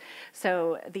response.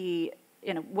 So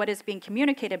what is being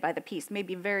communicated by the piece may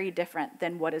be very different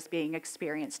than what is being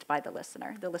experienced by the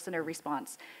listener. The listener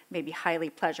response may be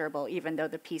highly pleasurable, even though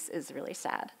the piece is really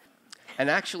sad. And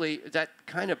actually, that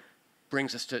kind of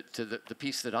brings us to the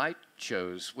piece that I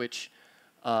chose, which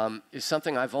is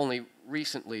something I've only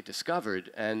recently discovered,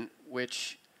 and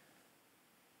which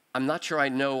I'm not sure I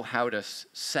know how to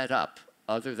set up,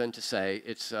 other than to say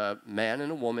it's a man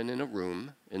and a woman in a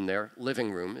room, in their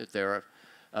living room. They're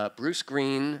Bruce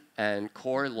Green and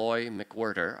Loui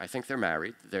McWhirter. I think they're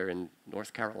married. They're in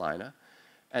North Carolina.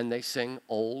 And they sing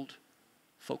old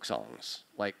folk songs,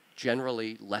 like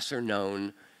generally lesser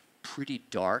known, pretty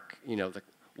dark,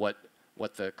 what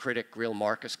the critic Greil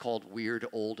Marcus called weird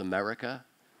old America.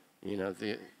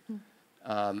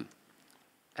 And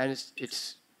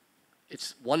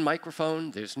it's one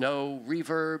microphone, there's no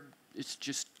reverb, it's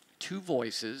just two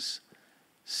voices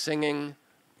singing,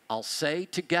 I'll say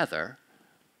together,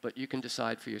 but you can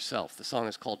decide for yourself. The song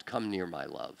is called Come Near My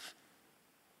Love.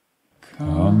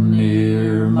 Come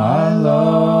near my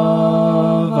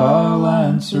love, I'll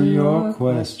answer your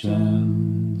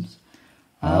questions.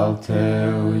 I'll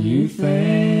tell you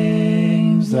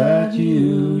things that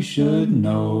you should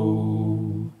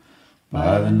know.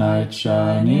 By the night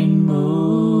shining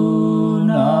moon,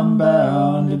 I'm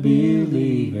bound to be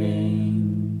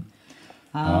leaving.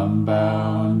 I'm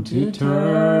bound to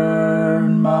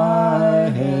turn my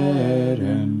head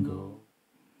and go.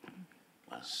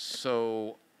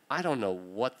 So I don't know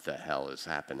what the hell is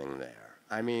happening there.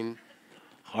 I mean,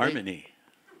 Harmony.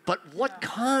 But what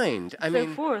kind? I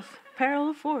mean, fourth,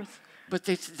 parallel fourth. but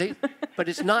but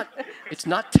it's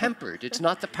not tempered. It's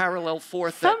not the parallel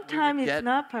fourth. Sometimes it's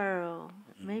not parallel.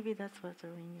 Maybe that's what's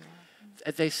throwing you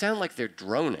off. They sound like they're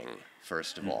droning,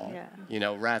 first of all. Yeah. You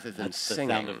know, rather than That's singing.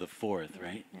 the sound of the fourth,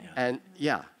 right? Yeah. And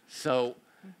yeah, so,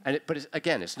 but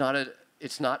again, it's not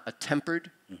a tempered.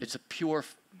 It's a pure.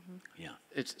 Yeah.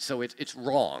 It's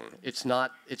wrong. It's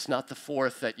not the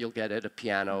fourth that you'll get at a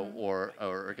piano or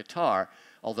a guitar.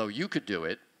 Although you could do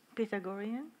it.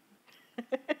 Pythagorean?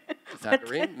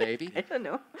 Pythagorean, maybe. I don't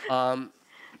know.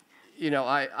 You know,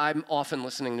 I'm often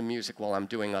listening to music while I'm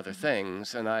doing other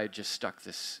things, and I just stuck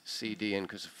this CD in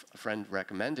because a friend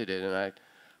recommended it, and I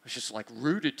was just like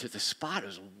rooted to the spot. It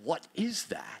was, what is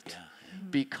that? Yeah.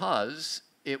 Because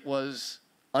it was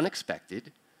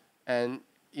unexpected, and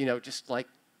you know, just like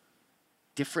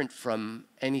different from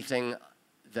anything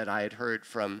that I had heard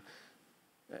from.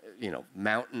 You know,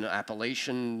 mountain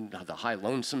Appalachian, the high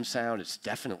lonesome sound. It's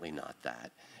definitely not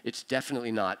that. It's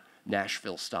definitely not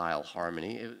Nashville-style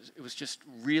harmony. It was just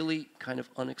really kind of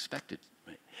unexpected.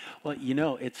 Right. Well, you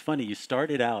know, it's funny. You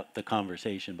started out the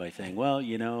conversation by saying, well,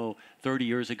 you know, 30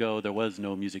 years ago there was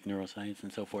no music neuroscience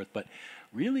and so forth. But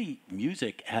really,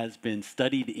 music has been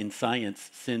studied in science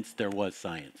since there was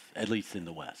science, at least in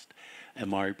the West. And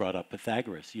Mari brought up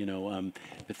Pythagoras. You know,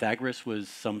 Pythagoras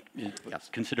was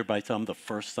considered by some the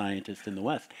first scientist in the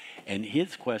West, and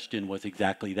his question was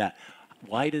exactly that: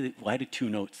 why do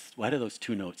those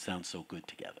two notes sound so good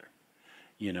together?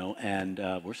 You know, and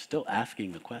we're still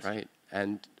asking the question. Right,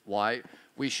 and why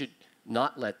we should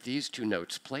not let these two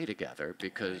notes play together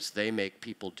because they make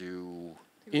people do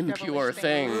impure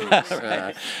things.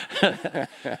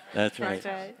 That's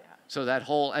right. So that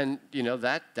whole, and you know,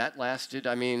 that lasted,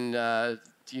 I mean,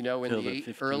 you know, in the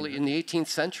 18th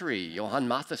century, Johann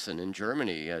Mattheson in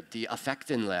Germany, Die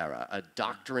Affektenlehre, a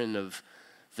doctrine of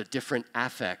the different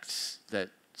affects that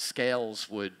scales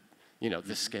would, you know,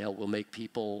 this scale will make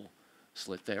people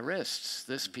slit their wrists.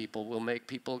 This people will make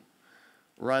people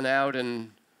run out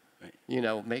and, you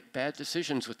know, make bad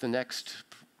decisions with the next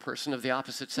person of the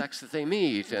opposite sex that they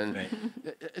meet. And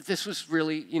this was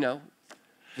really, you know,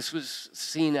 this was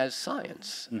seen as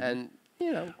science, and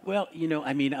you know. Well, you know,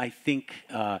 I mean, I think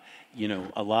you know,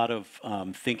 a lot of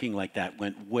thinking like that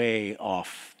went way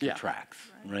off the tracks,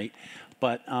 right?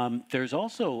 But there's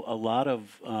also a lot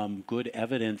of good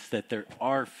evidence that there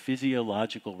are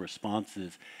physiological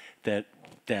responses that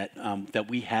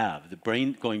we have. The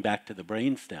brain, going back to the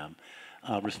brainstem,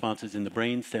 responses in the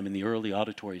brainstem in the early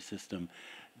auditory system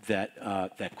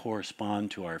that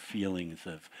correspond to our feelings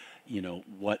of, you know,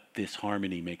 what this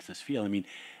harmony makes us feel. I mean,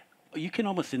 you can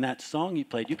almost, in that song you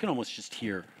played, you can almost just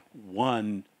hear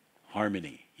one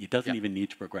harmony. It doesn't even need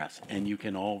to progress, and you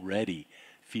can already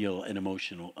feel an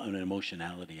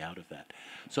emotionality out of that.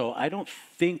 So I don't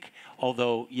think,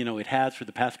 although, you know, it has for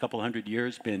the past couple hundred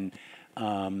years been,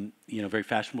 you know, very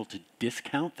fashionable to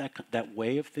discount that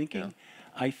way of thinking. Yeah.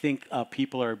 I think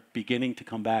people are beginning to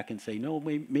come back and say, no,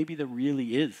 maybe there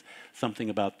really is something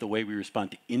about the way we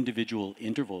respond to individual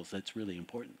intervals that's really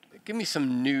important. Give me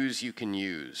some news you can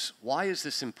use. Why is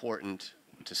this important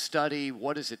to study?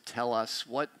 What does it tell us?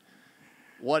 What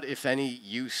if any,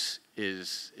 use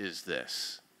is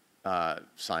this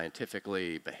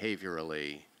scientifically,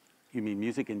 behaviorally? You mean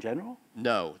music in general?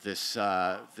 No,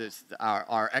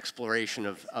 our exploration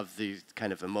of the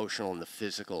kind of emotional and the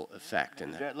physical effect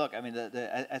in that. Look, I mean,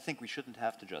 I think we shouldn't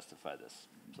have to justify this.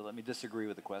 So let me disagree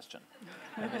with the question.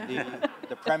 I mean,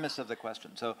 the premise of the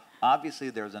question. So obviously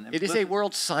there's an implicit... It is a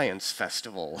World Science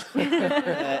Festival.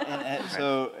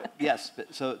 So yes,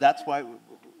 so that's why,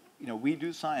 you know, we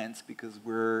do science because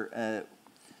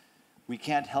we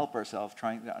can't help ourselves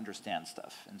trying to understand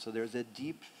stuff. And so there's a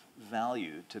deep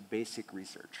value to basic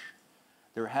research.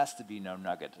 There has to be no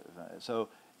nugget. So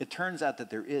it turns out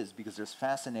that there is, because there's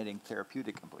fascinating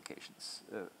therapeutic implications,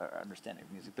 understanding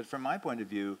of music. But from my point of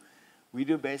view, we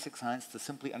do basic science to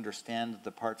simply understand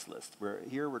the parts list.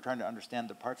 We're trying to understand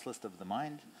the parts list of the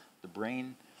mind, the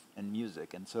brain, and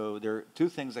music. And so there are two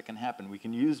things that can happen. We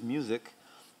can use music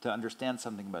to understand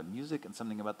something about music and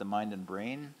something about the mind and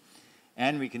brain.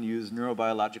 And we can use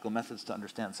neurobiological methods to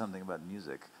understand something about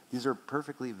music. These are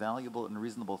perfectly valuable and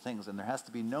reasonable things, and there has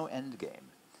to be no end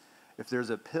game. If there's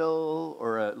a pill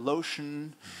or a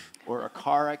lotion or a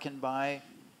car I can buy,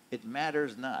 it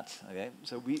matters not. Okay?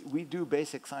 So we do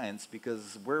basic science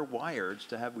because we're wired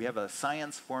to have, we have a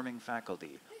science-forming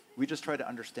faculty. We just try to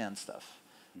understand stuff.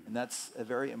 And that's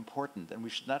very important, and we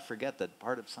should not forget that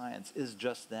part of science is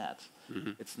just that.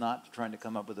 It's not trying to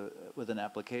come up with an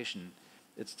application.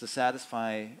 It's to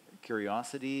satisfy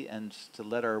curiosity and to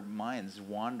let our minds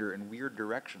wander in weird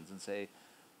directions and say,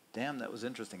 damn, that was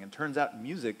interesting. And turns out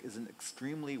music is an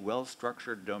extremely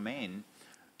well-structured domain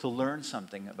to learn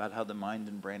something about how the mind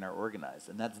and brain are organized.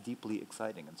 And that's deeply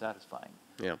exciting and satisfying.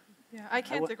 Yeah. Yeah, I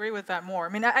can't agree with that more. I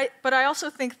mean, but I also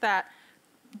think that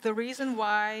the reason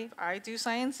why I do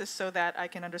science is so that I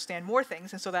can understand more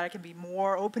things and so that I can be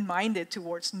more open-minded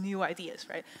towards new ideas,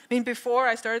 right? I mean, before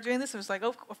I started doing this, it was like,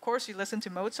 oh, of course you listen to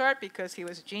Mozart because he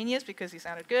was a genius, because he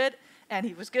sounded good, and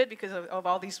he was good because of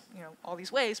all these, all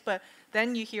these ways. But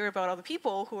then you hear about other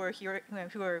people who are here,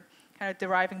 who are kind of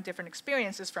deriving different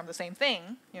experiences from the same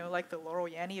thing, like the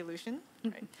Laurel-Yanny illusion,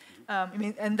 right? I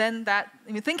mean, and then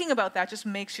thinking about that just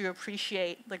makes you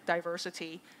appreciate like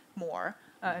diversity more.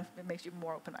 And it makes you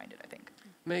more open-minded, I think.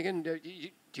 Meagan, do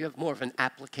you have more of an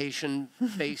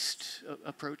application-based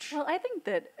approach? Well, I think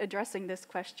that addressing this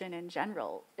question in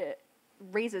general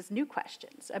raises new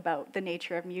questions about the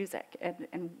nature of music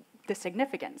and the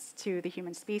significance to the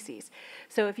human species.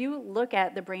 So if you look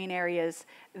at the brain areas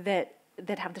that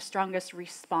have the strongest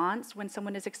response when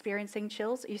someone is experiencing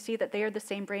chills, you see that they are the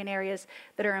same brain areas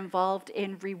that are involved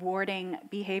in rewarding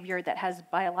behavior that has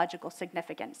biological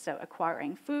significance. So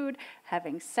acquiring food,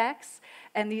 having sex,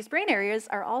 and these brain areas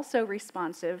are also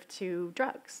responsive to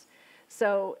drugs.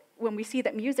 So when we see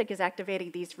that music is activating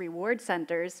these reward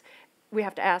centers, we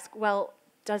have to ask, well,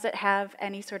 does it have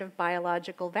any sort of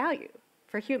biological value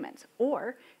for humans?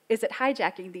 Or is it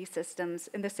hijacking these systems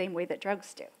in the same way that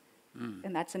drugs do?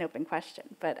 And that's an open question.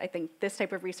 But I think this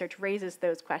type of research raises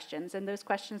those questions, and those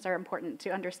questions are important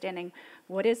to understanding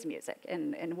what is music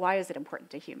and why is it important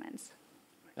to humans.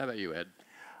 How about you, Ed?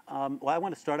 Well, I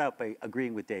want to start out by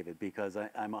agreeing with David because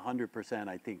I'm 100%.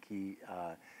 I think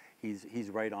he's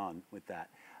right on with that.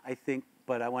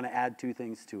 But I want to add two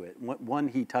things to it. One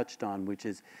he touched on, which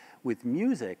is with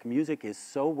music. Music is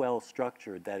so well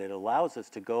structured that it allows us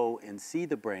to go and see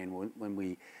the brain when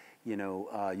we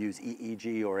use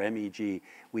EEG or MEG,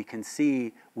 we can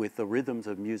see with the rhythms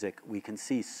of music, we can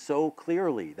see so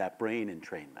clearly that brain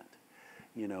entrainment.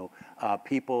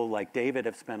 People like David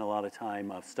have spent a lot of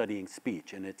time studying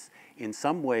speech, and it's in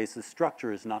some ways the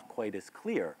structure is not quite as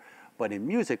clear. But in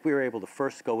music, we were able to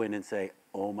first go in and say,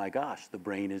 oh my gosh, the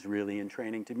brain is really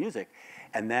entraining to music.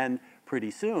 And then pretty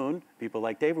soon, people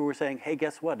like David were saying, hey,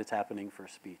 guess what? It's happening for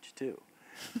speech too.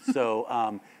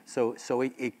 So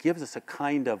it gives us a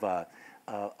kind of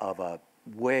a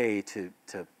way to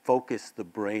focus the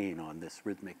brain on this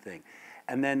rhythmic thing.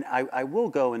 And then I will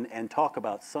go and talk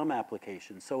about some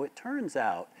applications. So it turns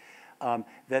out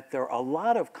that there are a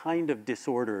lot of kind of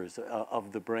disorders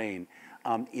of the brain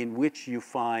in which you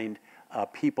find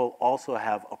people also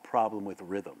have a problem with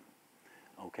rhythm.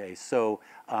 Okay, so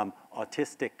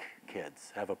autistic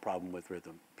kids have a problem with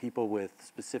rhythm. People with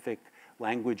specific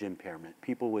language impairment,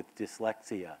 people with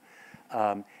dyslexia.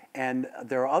 And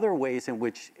there are other ways in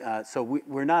which,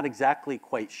 we're not exactly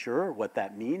quite sure what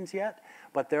that means yet,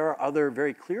 but there are other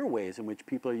very clear ways in which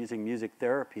people are using music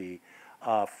therapy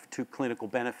to clinical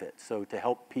benefit. So to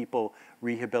help people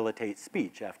rehabilitate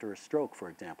speech after a stroke, for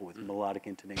example, with melodic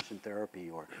intonation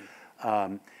therapy, or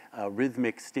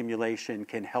rhythmic stimulation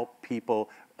can help people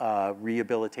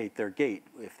rehabilitate their gait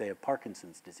if they have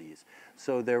Parkinson's disease.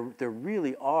 So there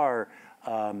really are,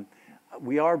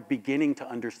 we are beginning to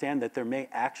understand that there may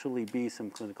actually be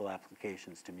some clinical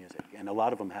applications to music, and a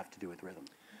lot of them have to do with rhythm.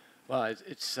 Well,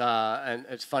 and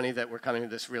it's funny that we're coming to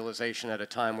this realization at a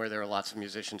time where there are lots of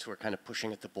musicians who are kind of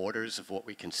pushing at the borders of what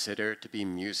we consider to be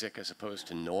music as opposed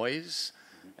to noise,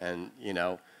 and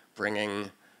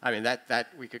bringing. I mean, that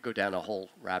we could go down a whole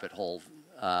rabbit hole,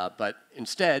 but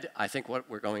instead, I think what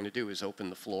we're going to do is open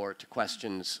the floor to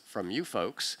questions from you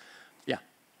folks. Yeah.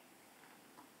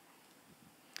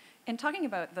 In talking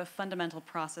about the fundamental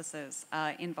processes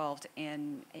involved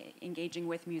in engaging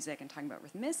with music and talking about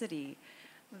rhythmicity,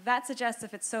 that suggests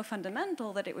if it's so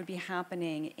fundamental that it would be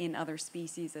happening in other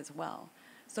species as well.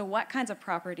 So what kinds of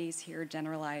properties here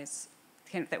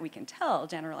that we can tell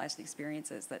generalize the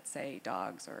experiences that, say,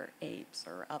 dogs or apes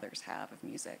or others have of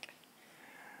music?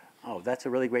 Oh, that's a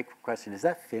really great question. Is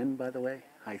that Finn, by the way?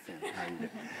 Hi, Finn. How are you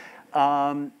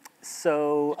doing? Did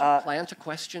you plant a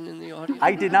question in the audience?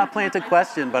 I did not plant a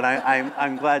question, but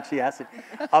I'm glad she asked it.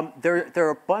 There are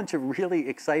a bunch of really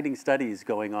exciting studies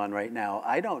going on right now.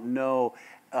 I don't know,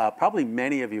 probably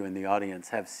many of you in the audience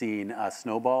have seen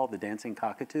Snowball, the dancing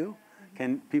cockatoo.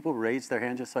 Can people raise their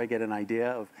hand just so I get an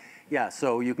idea of? Yeah,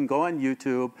 so you can go on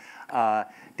YouTube,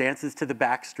 dances to the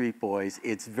Backstreet Boys.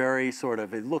 It's very sort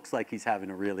of, it looks like he's having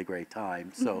a really great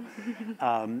time. So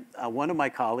one of my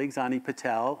colleagues, Ani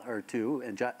Patel,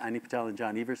 Ani Patel and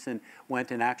John Everson,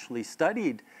 went and actually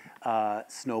studied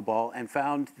Snowball and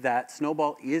found that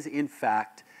Snowball is in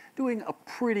fact doing a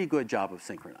pretty good job of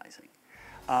synchronizing.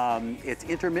 It's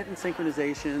intermittent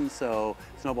synchronization, so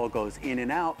Snowball goes in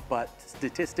and out, but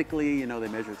statistically, you know, they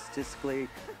measure it statistically,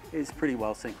 is pretty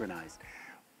well synchronized.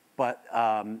 But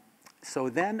so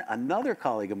then another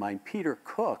colleague of mine, Peter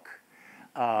Cook,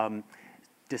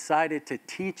 decided to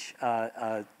teach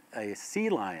a sea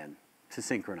lion to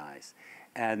synchronize.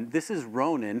 And this is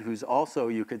Ronan, who's also,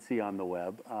 you could see on the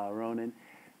web, Ronan.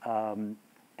 And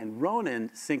Ronan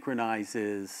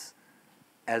synchronizes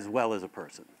as well as a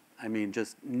person. I mean,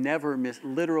 just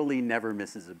literally never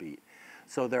misses a beat.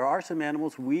 So there are some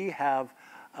animals. We have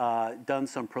done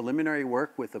some preliminary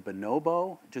work with a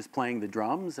bonobo, just playing the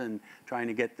drums and trying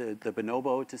to get the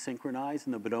bonobo to synchronize,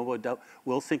 and the bonobo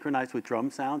will synchronize with drum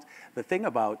sounds. The thing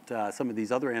about some of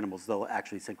these other animals, they'll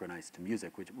actually synchronize to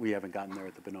music, which we haven't gotten there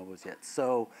with the bonobos yet.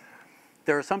 So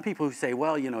there are some people who say,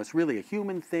 well, you know, it's really a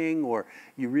human thing, or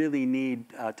you really need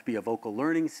to be a vocal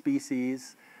learning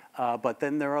species. But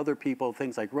then there are other people,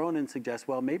 things like Ronan suggest,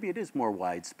 well, maybe it is more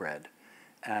widespread,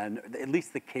 and at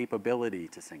least the capability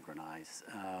to synchronize.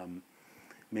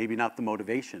 Maybe not the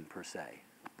motivation per se,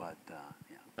 but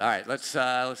yeah. All right,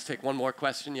 let's take one more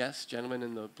question. Yes, gentleman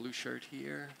in the blue shirt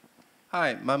here.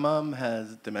 Hi, my mom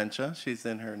has dementia. She's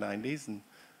in her 90s, and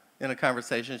in a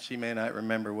conversation, she may not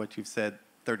remember what you've said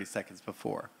 30 seconds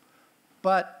before,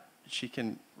 but she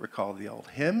can recall the old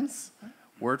hymns,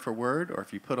 word for word, or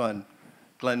if you put on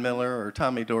Glenn Miller or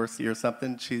Tommy Dorsey or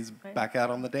something, she's back out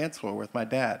on the dance floor with my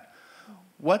dad.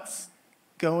 What's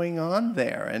going on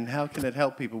there, and how can it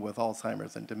help people with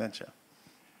Alzheimer's and dementia?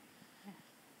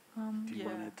 Do you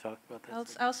want to talk about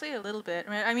that? I'll say a little bit.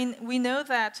 Right? I mean, we know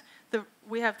that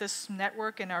we have this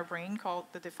network in our brain called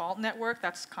the default network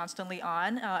that's constantly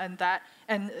on,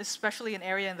 and especially an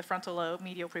area in the frontal lobe,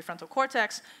 medial prefrontal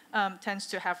cortex, tends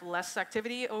to have less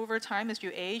activity over time as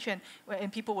you age. And in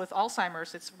people with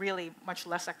Alzheimer's, it's really much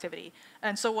less activity.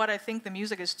 And so what I think the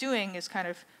music is doing is kind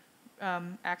of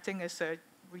acting as a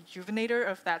rejuvenator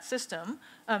of that system,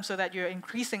 so that you're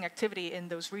increasing activity in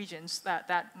those regions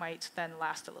that might then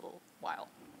last a little while.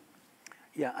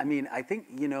 Yeah, I mean, I think,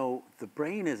 you know, the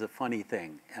brain is a funny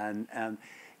thing. And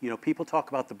you know, people talk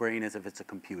about the brain as if it's a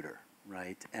computer,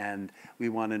 right? And we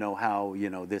want to know how, you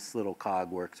know, this little cog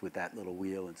works with that little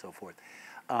wheel and so forth.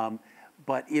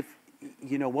 But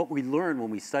you know, what we learn when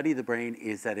we study the brain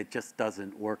is that it just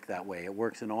doesn't work that way. It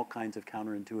works in all kinds of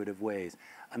counterintuitive ways.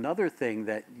 Another thing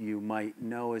that you might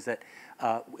know is that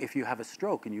if you have a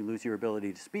stroke and you lose your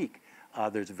ability to speak,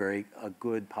 there's a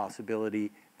good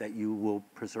possibility that you will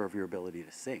preserve your ability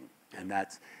to sing. And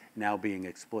that's now being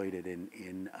exploited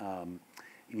in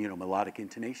you know, melodic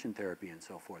intonation therapy and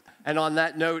so forth. And on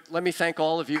that note, let me thank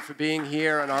all of you for being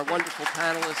here and our wonderful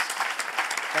panelists.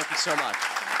 Thank you so much.